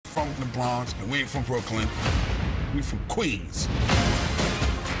from the Bronx, and we ain't from Brooklyn. We from Queens.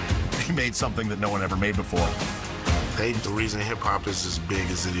 They made something that no one ever made before. The reason hip-hop is as big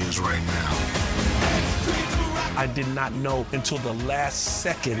as it is right now. I did not know until the last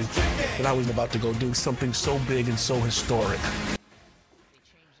second that I was about to go do something so big and so historic.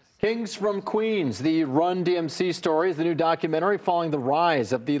 Kings from Queens, the Run DMC Story is the new documentary following the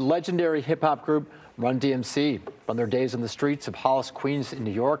rise of the legendary hip-hop group Run DMC. From their days on the streets of Hollis, Queens in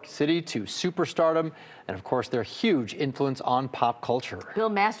New York City to superstardom, and of course their huge influence on pop culture. Bill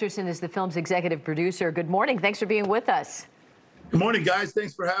Masterson is the film's executive producer. Good morning. Thanks for being with us. Good morning, guys.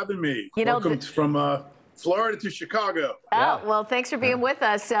 Thanks for having me. Welcome from Florida to Chicago. Well, thanks for being with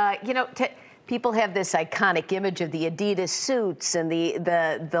us. People have this iconic image of the Adidas suits and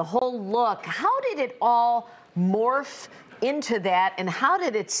the whole look. How did it all morph into that, and how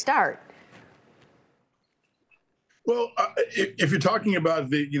did it start? Well, if you're talking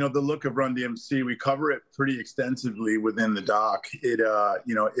about the look of Run DMC, we cover it pretty extensively within the doc.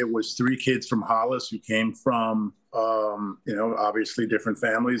 It was three kids from Hollis who came from obviously different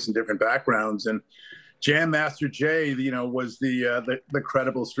families and different backgrounds, and Jam Master Jay, was the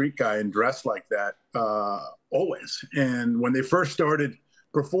credible street guy and dressed like that always. And when they first started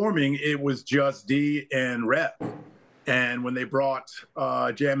performing, it was just D and Rev. And when they brought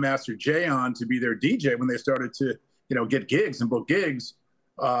Jam Master Jay on to be their DJ, when they started to get gigs and book gigs,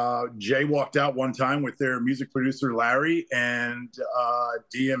 Jay walked out one time with their music producer Larry, and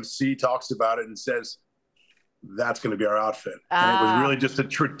DMC talks about it and says, "That's going to be our outfit." And it was really just a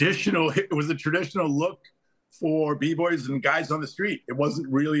traditional look for b-boys and guys on the street. It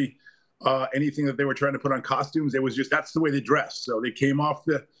wasn't really anything that they were trying to put on costumes. It was just, that's the way they dressed. So they came off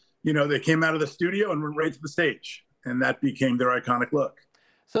they came out of the studio and went right to the stage, and that became their iconic look.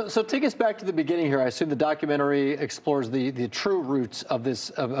 So take us back to the beginning here. I assume the documentary explores the true roots of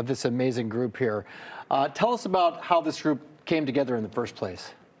this amazing group here. Tell us about how this group came together in the first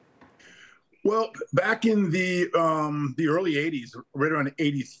place. Well, back in the early 80s, right around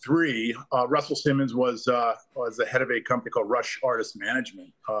 83, Russell Simmons was the head of a company called Rush Artist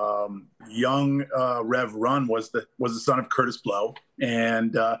Management. Young Rev Run was the son of Curtis Blow,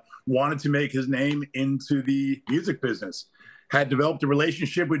 and wanted to make his name into the music business. Had developed a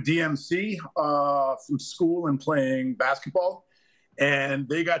relationship with DMC from school and playing basketball, and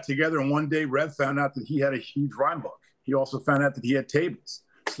they got together. And one day, Rev found out that he had a huge rhyme book. He also found out that he had tables.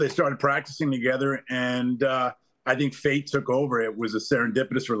 So they started practicing together, and I think fate took over. It was a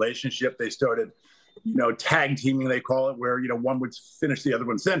serendipitous relationship. They started, tag teaming, they call it, where, one would finish the other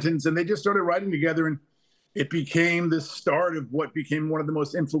one's sentence, and they just started writing together, and it became the start of what became one of the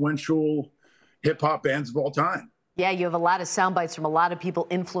most influential hip-hop bands of all time. Yeah, you have a lot of sound bites from a lot of people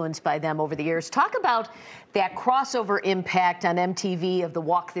influenced by them over the years. Talk about that crossover impact on MTV of the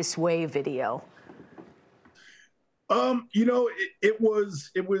Walk This Way video. It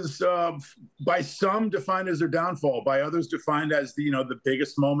was by some defined as their downfall, by others defined as the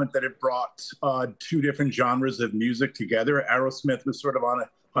biggest moment that it brought two different genres of music together. Aerosmith was sort of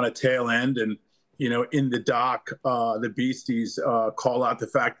on a tail end, and in the doc, the Beasties call out the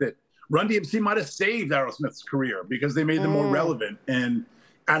fact that Run DMC might have saved Aerosmith's career because they made them more relevant, and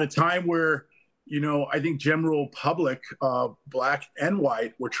at a time where I think general public, black and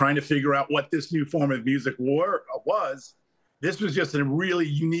white, were trying to figure out what this new form of music was. This was just a really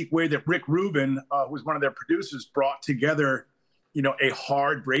unique way that Rick Rubin, who was one of their producers, brought together, a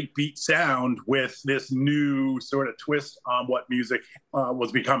hard breakbeat sound with this new sort of twist on what music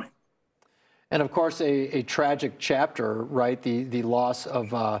was becoming. And of course, a tragic chapter, right? The loss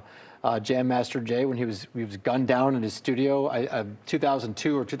of Jam Master Jay when he was gunned down in his studio,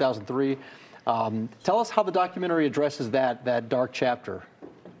 2002 or 2003. Tell us how the documentary addresses that dark chapter.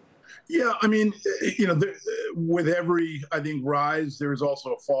 Yeah, I mean, with every, I think, rise, there's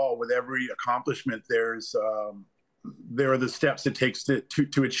also a fall. With every accomplishment, there are the steps it takes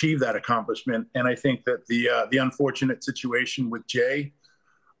to achieve that accomplishment. And I think that the unfortunate situation with Jay,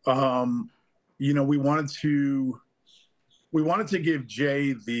 we wanted to give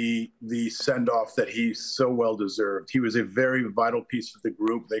Jay the send-off that he so well deserved. He was a very vital piece of the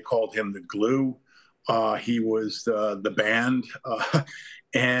group. They called him the glue. He was the band.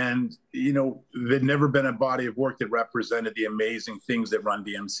 And, there'd never been a body of work that represented the amazing things that Run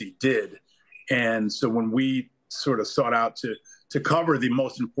DMC did. And so when we sort of sought out to cover the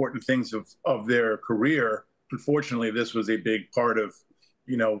most important things of their career, unfortunately, this was a big part of,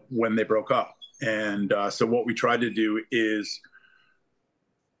 when they broke up. And so what we tried to do is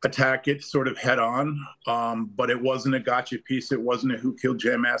attack it sort of head on, but it wasn't a gotcha piece. It wasn't a who killed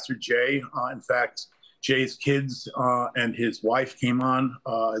Jam Master Jay. In fact, Jay's kids and his wife came on.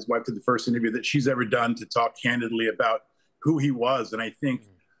 His wife did the first interview that she's ever done to talk candidly about who he was. And I think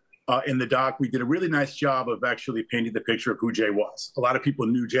in the doc, we did a really nice job of actually painting the picture of who Jay was. A lot of people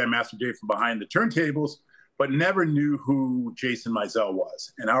knew Jam Master Jay from behind the turntables, but never knew who Jason Mizell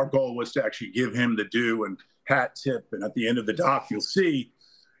was. And our goal was to actually give him the due and hat tip. And at the end of the doc, you'll see,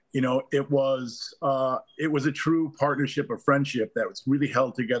 you know, it was a true partnership of friendship that was really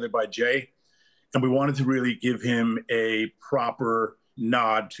held together by Jay. And we wanted to really give him a proper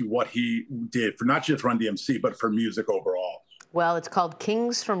nod to what he did for not just Run DMC, but for music overall. Well, it's called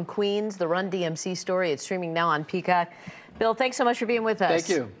Kings from Queens, the Run DMC story. It's streaming now on Peacock. Bill, thanks so much for being with us.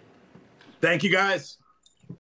 Thank you. Thank you, guys.